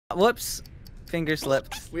Whoops. Finger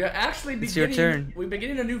slipped. We are actually beginning. It's your turn. We're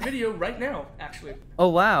beginning a new video right now, actually. Oh,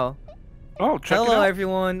 wow. Oh, check it out. Hello,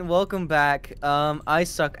 everyone. Welcome back. I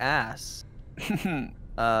suck ass.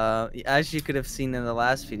 As you could have seen in the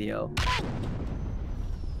last video.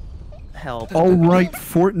 Help. Alright,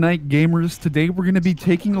 Fortnite gamers, today we're going to be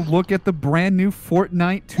taking a look at the brand new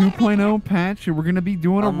Fortnite 2.0 patch, and we're going to be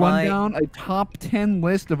doing a rundown, a top 10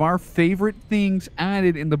 list of our favorite things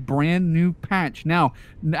added in the brand new patch. Now,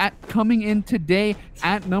 coming in today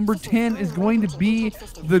at number 10 is going to be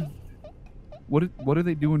the... What are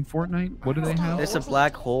they doing in Fortnite? What do they have? There's a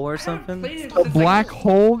black hole or something? A black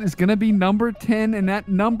hole is going to be number 10, and at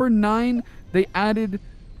number 9, they added...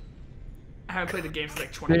 I haven't played the game for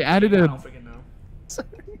like 20 They added I a... don't freaking know.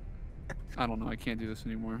 I don't know, I can't do this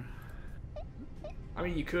anymore. I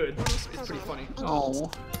mean, you could. It's pretty funny.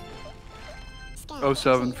 Oh.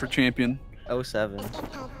 07 for champion. 07.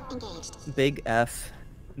 Big F.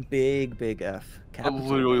 Big F. I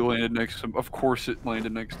literally landed next to... Of course it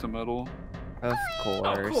landed next to metal. Of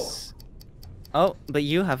course. Oh, but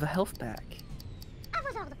you have a health pack.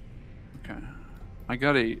 Okay. I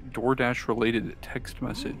got a DoorDash related text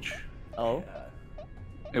message. Oh?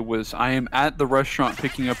 It was, I am at the restaurant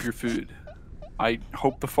picking up your food. I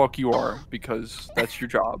hope the fuck you are, because that's your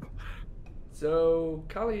job. So,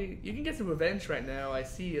 Kali, you can get some revenge right now. I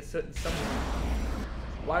see a certain someone.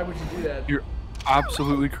 Why would you do that? You're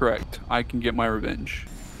absolutely correct. I can get my revenge.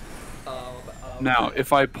 Now,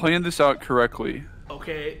 if I plan this out correctly...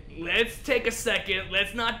 Okay, let's take a second.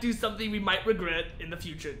 Let's not do something we might regret in the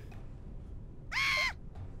future.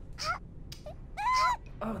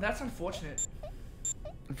 Oh, that's unfortunate.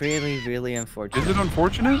 Really unfortunate. Is it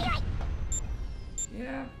unfortunate?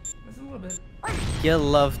 Yeah, that's a little bit. You'll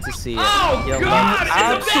love to see it. Oh, You'll God!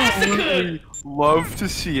 Absolutely love to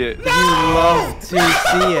see it. No! You love to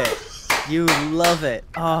see it. You love it.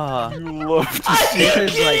 Ah. You love to see it.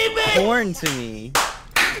 This is like porn to me.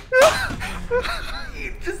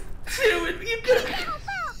 You just do it. You could.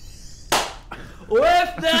 With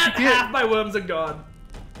that, half my worms are gone.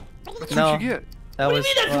 That's what you get. That What was. do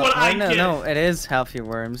you mean that's what I get? No, it is half your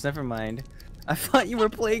worms. Never mind. I thought you were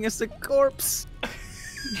playing as a corpse.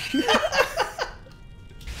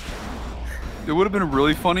 It would have been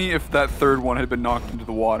really funny if that third one had been knocked into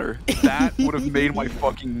the water. That would have made my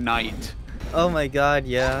fucking night. Oh my god,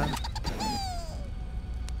 yeah.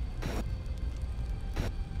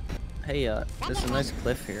 Hey, there's a nice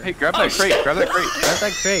cliff here. Hey, grab that crate, grab that crate. Grab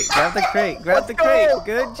that crate, grab the crate, grab the crate.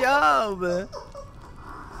 Good job.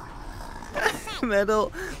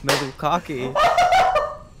 metal cocky.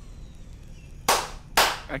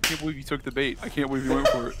 I can't believe you took the bait. I can't believe you went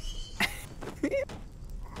for it.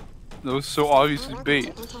 That was so obviously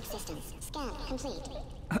bait.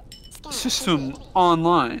 System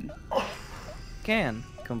online. Can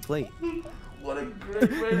complete. What a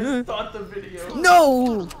great way to start the video.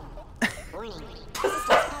 No!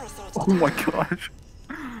 Oh my gosh.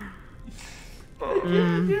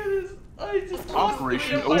 I just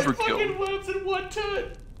Operation Overkill. Worms in one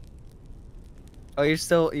turn. Oh, you're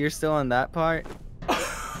still on that part?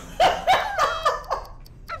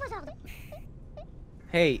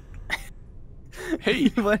 Hey. Hey,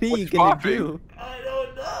 what are you what's gonna popping? do? I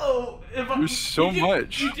don't know. There's so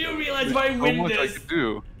much. You do realize if I win so much this, I could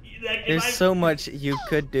do. like, There's so much you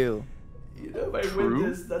could do. You know, if I win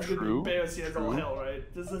this, that's gonna be embarrassing as all hell, right?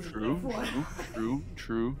 This is True.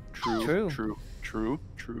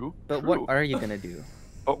 But what are you gonna do?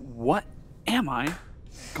 But what am I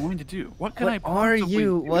going to do? What could What I are possibly you?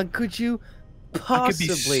 do? What could you I could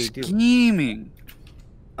possibly be do? scheming.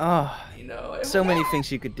 Oh, You know, so many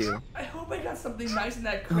things you could do. I hope I got something nice in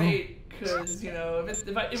that crate, cause you know, if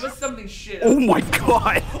it's something shit. Oh my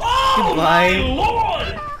god! Oh Goodbye. my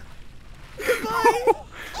lord!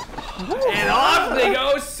 And off they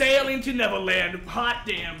go sailing to Neverland. Hot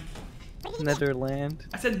damn! Netherland.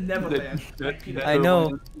 I said Neverland. I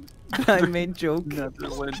know. I made joke.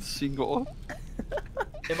 Netherland single.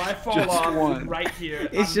 If I fall Just off one. right here,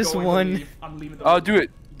 It's I'm just going one. To leave. I'm leaving the Oh, do it.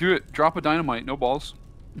 Do it. Drop a dynamite. No balls.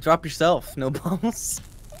 Drop yourself. No balls.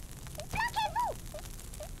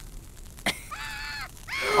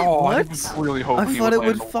 Oh, What? I was really hoping I thought it would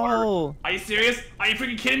land in the water. fall. Are you serious? Are you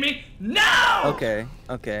freaking kidding me? No! Okay.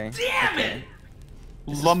 Okay. Damn okay. it!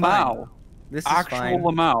 This is Lamau. fine. This is Actual fine.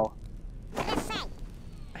 Lamau.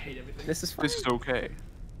 I hate everything. This is fine. This is okay.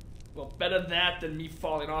 Well, better that than me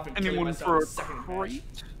falling off and killing Anyone myself for in a the second crate?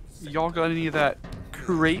 match. Y'all got any of that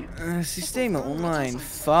crate? System online.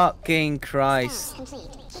 Fucking Christ.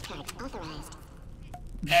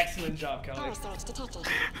 Excellent job, Kelly.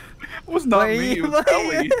 It was not Wait, me, it was wait.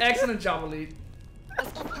 Ellie. Excellent job, Elite.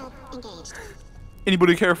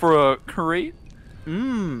 Anybody care for a crate?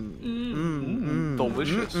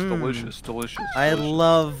 Delicious. Delicious. I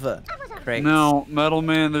love crates. Now, Metal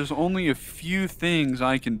Man, there's only a few things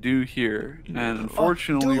I can do here, and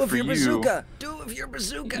unfortunately do it for with your you, bazooka. Do it with your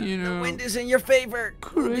bazooka. You know, the wind is in your favor.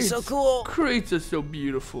 It would be so cool. Crates are so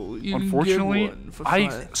beautiful. You unfortunately, can get one for I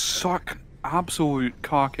fun. suck absolute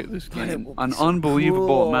cock at this But it game. would be An so unbelievable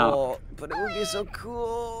cool. amount. But it would be so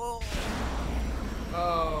cool.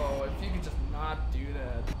 Oh, if you could just not do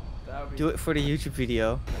that, that would be. Do it for the YouTube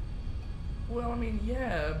video. Well, I mean,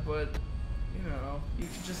 yeah, but you know, you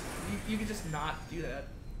could just not do that.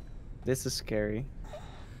 This is scary.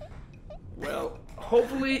 Well,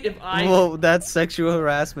 hopefully, if I. Whoa, that's sexual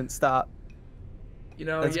harassment. Stop. You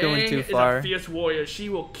know, That's Yang going too is far. a fierce warrior. She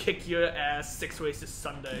will kick your ass 6 ways to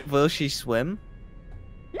Sunday. Will she swim?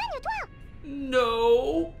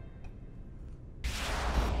 No.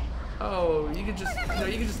 Oh, you could just, you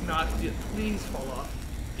can just not do it. Please fall off.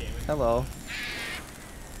 Damn it. Hello.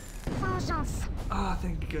 Ah,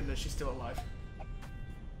 thank goodness she's still alive.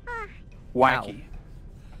 Wacky.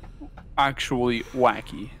 Actually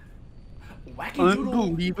wacky. Wacky doodle.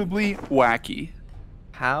 Unbelievably wacky.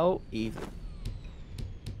 How even?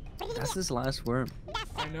 That's his last worm.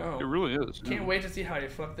 I know. It really is. Can't wait to see how you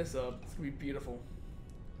fuck this up. It's gonna be beautiful.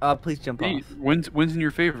 Please jump Hey, off. wins in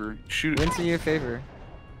your favor. Shoot. Wins in your favor.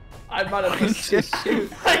 I'm not a Just shoot.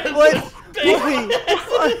 What? Why?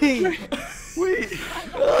 Wait.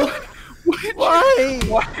 Why?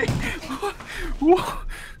 Why?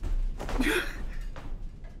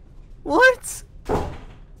 What?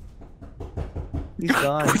 He's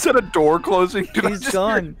gone. Was that a door closing? Did I He's just hear a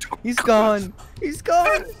gone. door He's close? gone. He's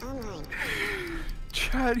gone.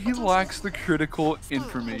 Chad, he lacks the critical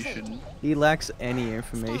information. He lacks any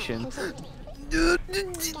information. I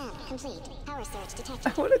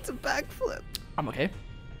wanted to backflip. I'm okay.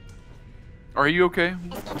 Are you okay?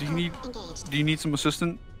 Do you need some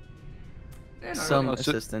assistant? Some That's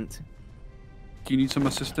it. assistant. Do you need some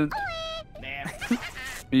assistant? Nah.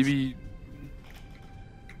 Maybe.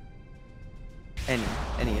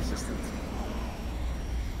 Any assistant.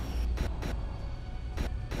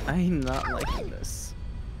 I'm not liking this.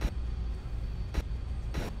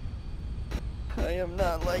 I am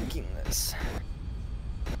not liking this.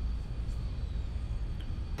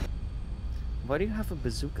 Why do you have a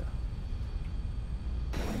bazooka?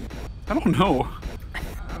 I don't know. I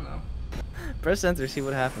don't know. Press enter, see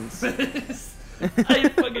what happens. I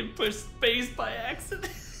fucking pushed space by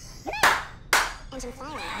accident.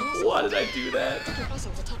 Why did I do that?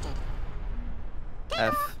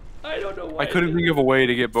 F. I don't know why. I couldn't think of a way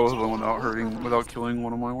to get both of them without killing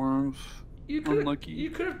one of my worms. You could Unlucky.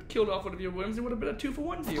 have killed off one of your worms. It would have been a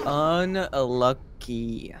 2-for-1 deal.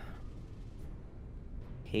 Unlucky.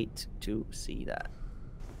 Hate to see that.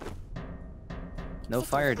 No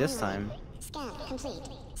fire this time.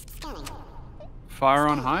 Fire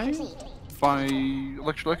on High by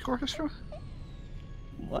Electric Orchestra.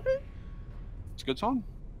 What? It's a good song.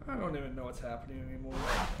 I don't even know what's happening anymore.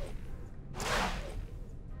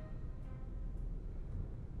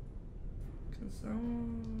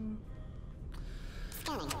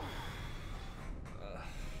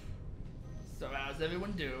 So how's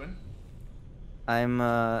everyone doing? I'm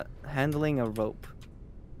handling a rope.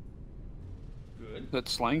 Good. Is that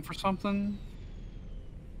slang for something?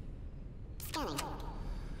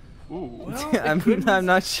 Ooh. Well, I'm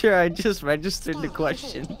not sure. I just registered the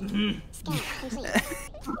question.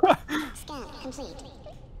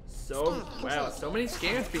 So wow, so many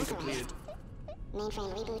scans being completed.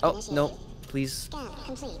 Oh no, please.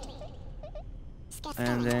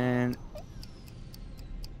 And then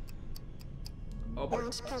Oh boy.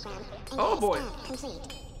 Oh boy.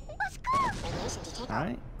 all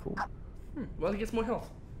right, cool. Well, he gets more health.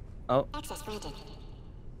 Oh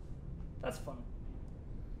That's fun.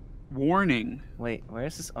 Warning. wait, where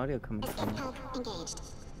is this audio coming from?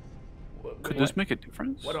 Could this make a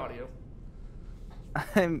difference? What audio?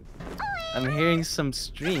 I'm hearing some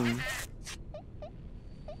stream.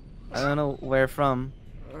 I don't know where from.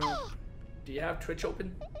 Do you have Twitch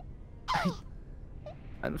open? I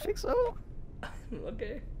don't think so.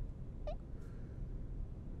 Okay.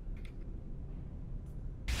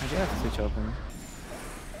 I do have Twitch open.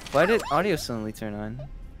 Why did audio suddenly turn on?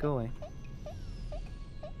 Go away.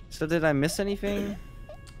 So did I miss anything?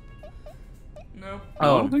 No. I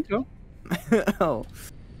don't think so. Oh,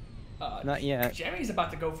 not yet. Jeremy's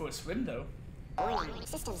about to go for a swim though.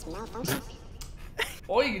 Systems malfunction.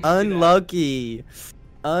 Or you can just do that. Unlucky.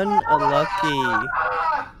 Unlucky.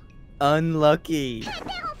 Unlucky.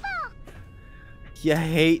 You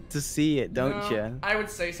hate to see it, don't No, you? I would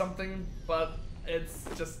say something, but It's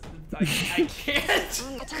just I can't.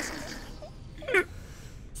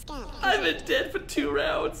 I've been dead for 2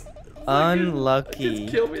 rounds. Unlucky.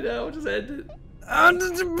 Just kill me now. Just end it.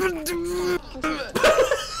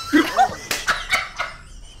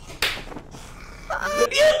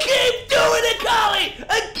 You keep doing it, Kali!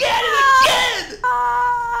 Again and again!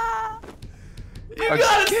 You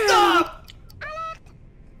gotta stop!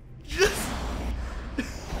 Just...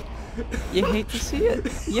 You hate to see it.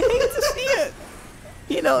 You hate to see it.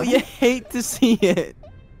 You know, you hate to see it.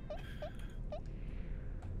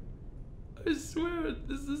 I swear,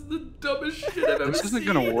 this is the dumbest shit I've ever seen. This isn't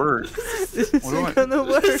gonna work. This isn't gonna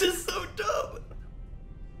work. This is so dumb.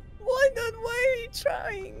 Why not? Why are you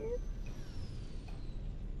trying?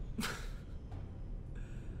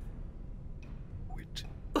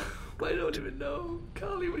 I don't even know.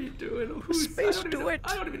 Kali, what are you doing? Space, do it.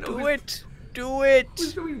 I don't even know. Do it. Do it.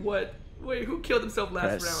 Who's doing what? Wait, who killed himself last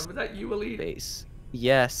Press round? Was that you, Elite? Space.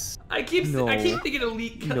 Yes. I keep No. thinking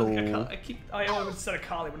Elite. No. I always said a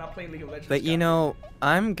Kali. We're not playing League of Legends. But you know,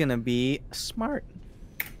 I'm gonna be smart.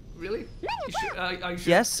 Really? You sure? Are you sure?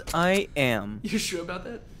 Yes, I am. You sure about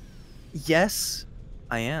that? Yes,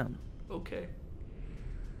 I am. Okay.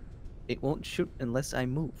 It won't shoot unless I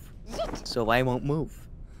move. So I won't move.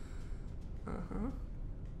 Uh-huh.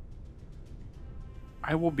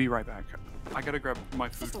 I will be right back. I gotta grab my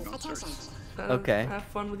food from downstairs. Okay. Have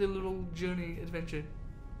fun with your little journey adventure.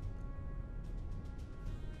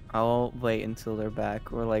 I'll wait until they're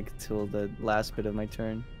back, or like till the last bit of my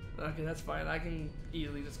turn. Okay, that's fine. I can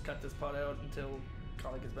easily just cut this part out until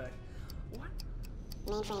Kali gets back. What?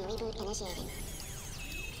 Mainframe reboot initiated.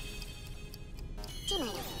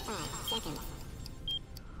 T-minus 5 seconds.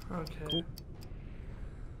 Okay. Cool.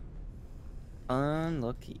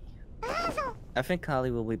 Unlucky. I think Kali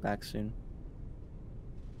will be back soon.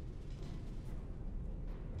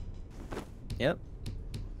 Yep.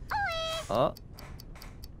 Oh,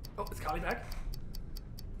 Oh, is Kali back?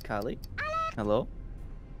 Kali? Hello?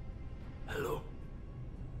 Hello.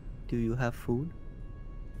 Do you have food?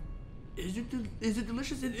 Is it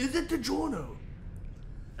delicious? Is it DiGiorno?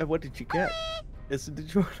 And what did you get? Is it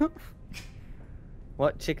DiGiorno?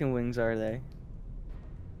 What chicken wings are they?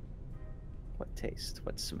 What taste?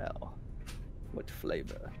 What smell? What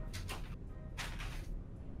flavor?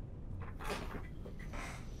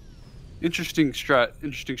 Interesting strat.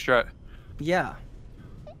 Interesting strat. Yeah.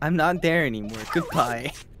 I'm not there anymore.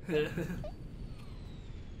 Goodbye.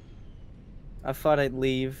 I thought I'd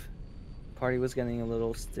leave. Party was getting a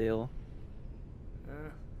little stale.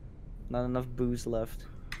 Not enough booze left.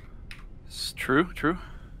 It's true. True.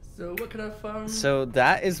 So what kind of So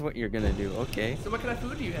that is what you're gonna do, okay? So what kind of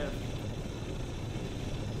food do you have?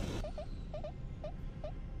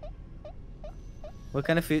 What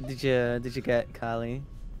kind of food did you get, Kali?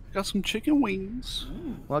 Got some chicken wings.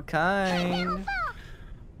 What kind?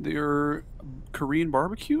 They're Korean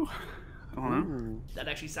barbecue. I don't know. Ooh. That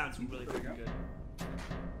actually sounds really freaking good.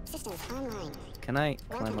 Systems online. Can I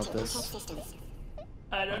climb Welcome up to Intel this? Systems.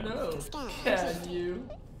 I don't know. Scan. Can you?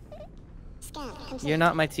 Scan complete. You're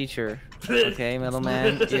not my teacher. Okay,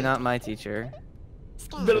 middleman, you're not my teacher.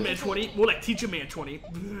 Scan Middleman complete. 20. More like Teacher Man 20.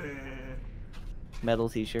 Metal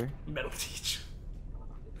teacher. Metal teacher.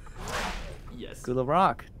 Yes. Gula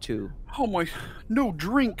Rock, 2. How am I? No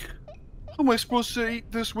drink. How am I supposed to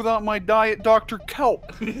eat this without my diet Dr. Kelp?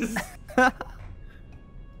 I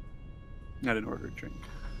didn't order a drink.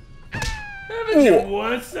 Haven't you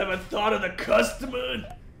once ever thought of the customer?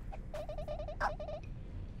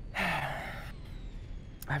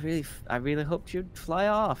 I really hoped you'd fly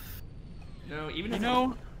off. No, even You if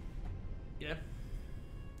know, yeah.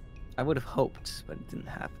 I would have hoped, but it didn't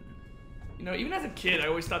happen. You know, even as a kid, I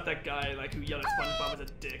always thought that guy, like, who yelled at SpongeBob was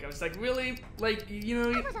a dick. I was like, really? Like, you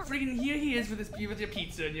know, freaking here he is with your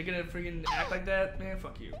pizza, and you're gonna freaking act like that? Man,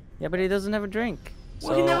 fuck you. Yeah, but he doesn't have a drink.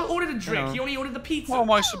 Well, So, he never ordered a drink. know. He only ordered the pizza. how am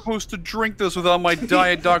I supposed to drink this without my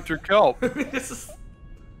diet Dr. Kelp? This is...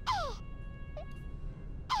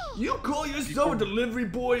 You call yourself a delivery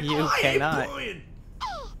boy? You I cannot. ain't buying.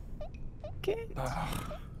 Okay.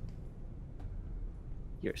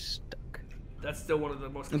 You're stuck. That's still one of the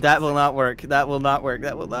most... That will not work. That will not work.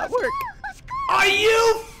 That will not work. Are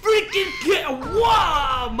you freaking kidding?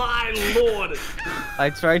 Wow, my lord! I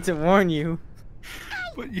tried to warn you.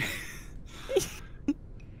 But you...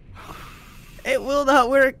 It will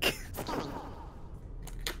not work.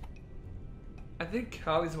 I think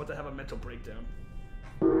Kali's about to have a mental breakdown.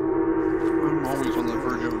 I'm always on the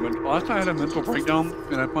verge of a mental. Last time I had a mental breakdown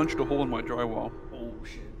and I punched a hole in my drywall. Oh,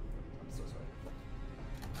 shit. I'm so sorry.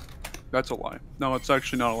 That's a lie. No, it's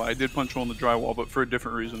actually not a lie. I did punch a hole in the drywall, but for a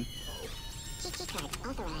different reason. Key card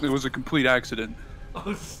authorized. It was a complete accident.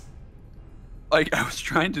 Oh, Like, I was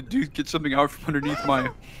trying to get something out from underneath my...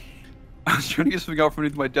 I was trying to get something out from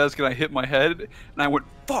underneath my desk, and I hit my head, and I went,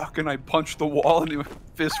 fuck, and I punched the wall, and my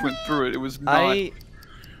fist went through it. It was not...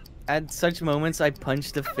 At such moments, I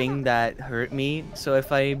punch the thing that hurt me, so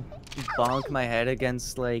if I bonk my head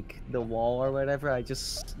against, like, the wall or whatever, I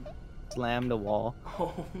just slam the wall.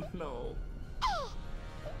 oh no.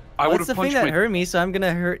 I Well, would it's have the thing punched that my... hurt me, so I'm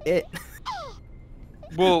gonna hurt it.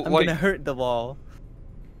 Well, I'm like... gonna hurt the wall.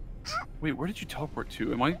 Wait, where did you teleport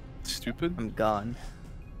to? Am I stupid? I'm gone.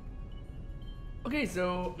 Okay,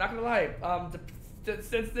 so not gonna lie,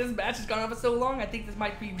 since this match has gone on for so long, I think this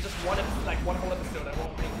might be just one episode, like one whole episode. I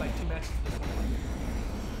won't make like 2 matches for this one.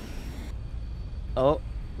 Oh.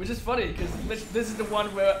 Which is funny because this is the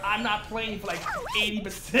one where I'm not playing for like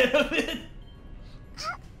 80% of it.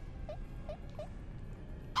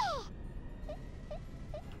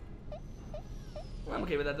 Well, I'm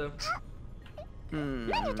okay with that though.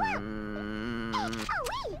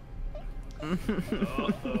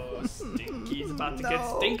 Uh-oh, Stinky's about to get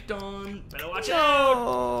stinked on. Better watch out!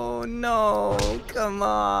 Oh no! Come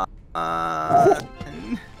on! Oh,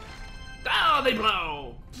 they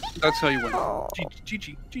blow! That's how you win. Oh.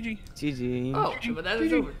 GG. GG. GG. Oh, but that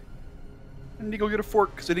is over. I need to go get a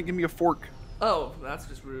fork, because they didn't give me a fork. Oh, that's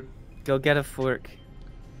just rude. Go get a fork.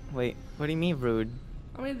 Wait, what do you mean rude?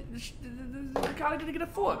 I mean, you're kind of gonna get a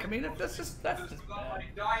fork. I mean, that's just bad.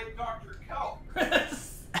 Diet Dr. Kelp.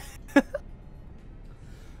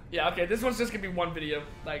 Yeah, okay, this one's just gonna be one video.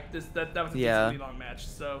 Like this, that was a Yeah. really long match.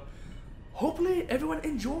 So, hopefully everyone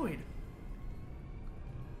enjoyed.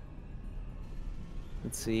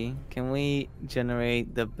 Let's see. Can we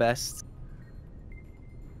generate the best?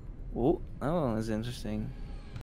 Ooh, that one was interesting.